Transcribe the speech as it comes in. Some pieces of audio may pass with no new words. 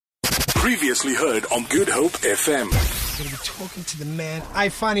Previously heard on Good Hope FM. We're going to be talking to the man,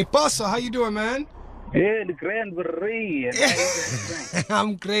 iFani. Bosso, how you doing, man? Yeah, the grand Marie.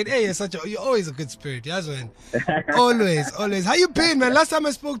 I'm great. Hey, you're always a good spirit, yes, man. Always. How you been, man? Last time I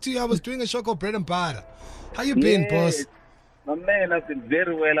spoke to you, I was doing a show called Bread and Butter. How you been, boss? My man, I've been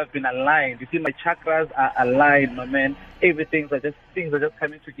very well. I've been aligned. You see, my chakras are aligned, my man. Things are just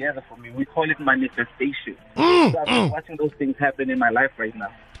coming together for me. We call it manifestation. So I've been watching those things happen in my life right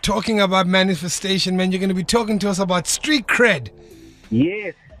now. Talking about manifestation, man, you're going to be talking to us about street cred.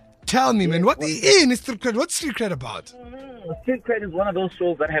 Yes. Tell me, man, what is street cred? What's street cred about? Street Cred is one of those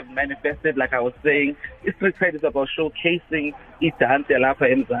shows that have manifested, like I was saying. Street Cred is about showcasing dance lapha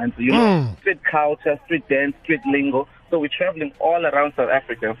eMzansi, you know, street culture, street dance, street lingo. So we're traveling all around South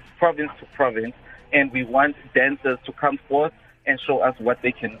Africa, province to province, and we want dancers to come forth and show us what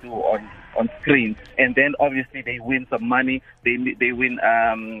they can do on screen. And then obviously they win some money, they win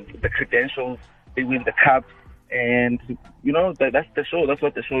the credentials, they win the cups. And, you know, that's the show. That's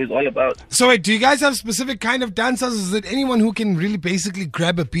what the show is all about. So wait, do you guys have specific kind of dancers? Is it anyone who can really basically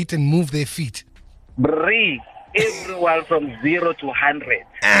grab a beat and move their feet? Everyone from 0 to 100.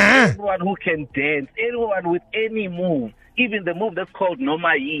 Everyone who can dance. Anyone with any move. Even the move that's called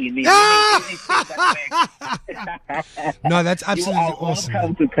Noma Yini. No, that's absolutely awesome.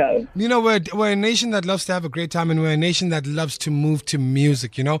 Welcome to come. You know, we're a nation that loves to have a great time, and we're a nation that loves to move to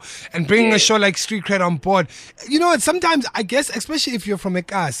music, you know, and bringing a show like Street Cred on board. You know, sometimes, I guess, especially if you're from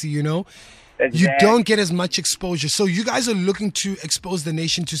Kyeezi, you know, you don't get as much exposure. So you guys are looking to expose the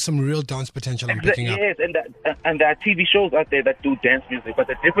nation to some real dance potential. I'm picking up. Yes, and there are TV shows out there that do dance music. But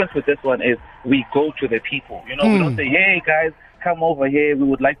the difference with this one is we go to the people. You know, we don't say, hey, guys, come over here. We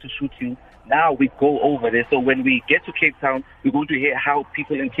would like to shoot you. Now we go over there. So when we get to Cape Town, we're going to hear how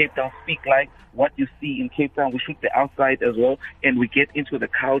people in Cape Town speak like, what you see in Cape Town. We shoot the outside as well. And we get into the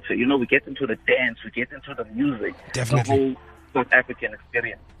culture. You know, we get into the dance. We get into the music. Definitely. The whole South African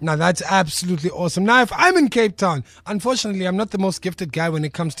experience. Now that's absolutely awesome. Now, if I'm in Cape Town, unfortunately, I'm not the most gifted guy when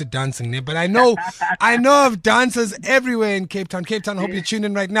it comes to dancing there, but I know of dancers everywhere in Cape Town. Cape Town, I hope you're tuned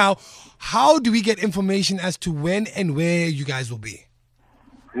in right now. How do we get information as to when and where you guys will be?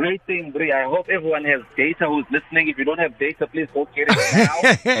 Great thing, Bri. I hope everyone has data who's listening. If you don't have data, please go get it now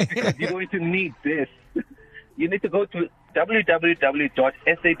because you're going to need this. You need to go to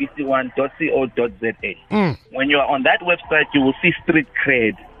www.sabc1.co.za. When you are on that website, you will see Street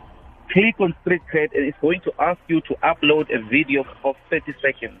Cred. Click on Street Cred, and it's going to ask you to upload a video of 30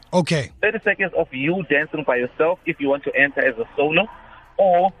 seconds. Okay. 30 seconds of you dancing by yourself if you want to enter as a solo,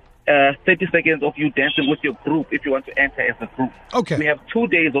 or 30 seconds of you dancing with your group if you want to enter as a group. Okay. We have 2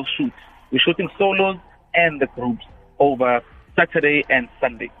 days of shoots. We're shooting solos and the groups over Saturday and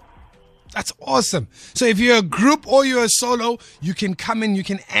Sunday. That's awesome. So if you're a group or you're a solo, you can come in, you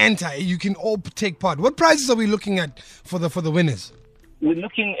can enter, you can all take part. What prizes are we looking at for the winners? We're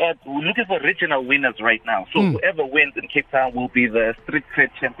looking for regional winners right now. So whoever wins in Cape Town will be the Street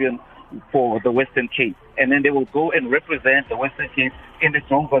Cred champion for the Western Cape. And then they will go and represent the Western Cape in the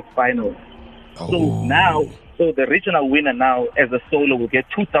Joburg final. So the regional winner now as a solo will get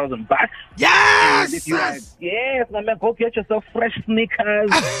 $2,000. Yes! Yes, my man, go get yourself fresh sneakers,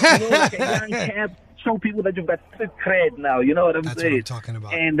 like a young cap. Show people that you've got Street Cred now. You know what I'm saying? That's what I'm talking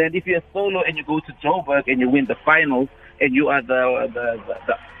about. And then if you're a solo and you go to Joburg and you win the finals and you are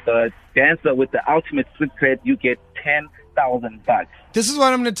the dancer with the ultimate Street Cred, you get $10,000. This is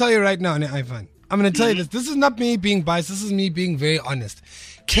what I'm going to tell you right now, Ivan. I'm going to tell you this. This is not me being biased. This is me being very honest.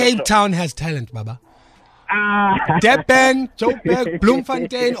 Cape Town has talent, Baba. Durban, Joburg,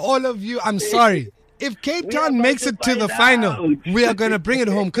 Bloemfontein, all of you, I'm sorry. If Cape Town makes it to the final, we are going to bring it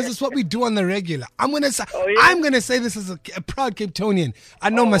home because it's what we do on the regular. I'm going to say this as a proud Cape Townian. I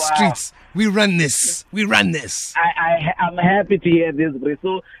know my streets. We run this. I'm happy to hear this, Bri.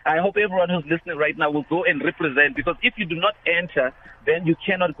 So I hope everyone who's listening right now will go and represent, because if you do not enter, then you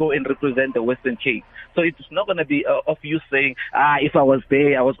cannot go and represent the Western Cape. So it's not going to be of you saying, if I was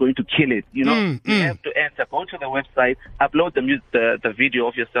there, I was going to kill it. You know, you have to enter. Go to the website, upload the video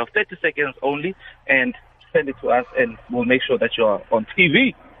of yourself, 30 seconds only, and send it to us, and we'll make sure that you're on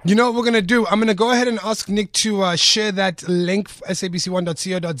TV. You know what we're going to do? I'm going to go ahead and ask Nick to share that link,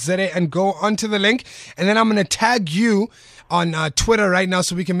 sabc1.co.za, and go onto the link. And then I'm going to tag you on Twitter right now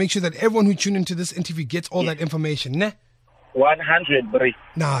so we can make sure that everyone who tuned into this interview gets all that information. Nah? 100, Bri.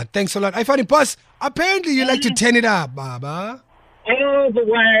 Nah, thanks a lot. I find it, boss. Apparently you like to turn it up, Baba. All the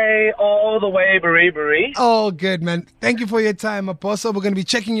way, Bri. Oh, good, man. Thank you for your time, Apostle. We're going to be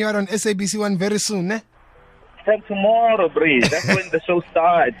checking you out on SABC1 very soon, eh? From tomorrow, Bri. That's when the show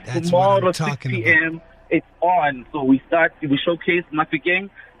starts. That's tomorrow, what I'm 6 talking p.m. it's on. So we showcase Mafikeng,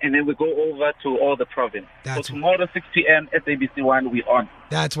 and then we go over to all the province. So tomorrow, 6 p.m. SABC 1, we on.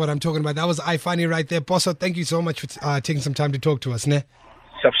 That's what I'm talking about. That was iFani right there. Bosso, thank you so much for taking some time to talk to us, ne?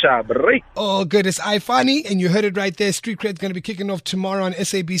 Oh, good. It's iFani, and you heard it right there. Street Cred's going to be kicking off tomorrow on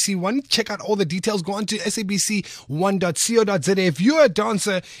SABC 1. Check out all the details. Go on to sabc1.co.za. If you're a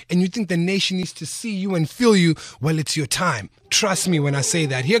dancer and you think the nation needs to see you and feel you, well, it's your time. Trust me when I say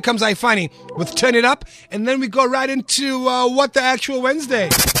that. Here comes iFani with Turn It Up, and then we go right into What the Actual Wednesday.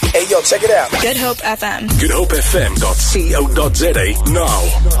 Hey, yo, check it out. Good Hope FM. GoodHopeFM.co.za now.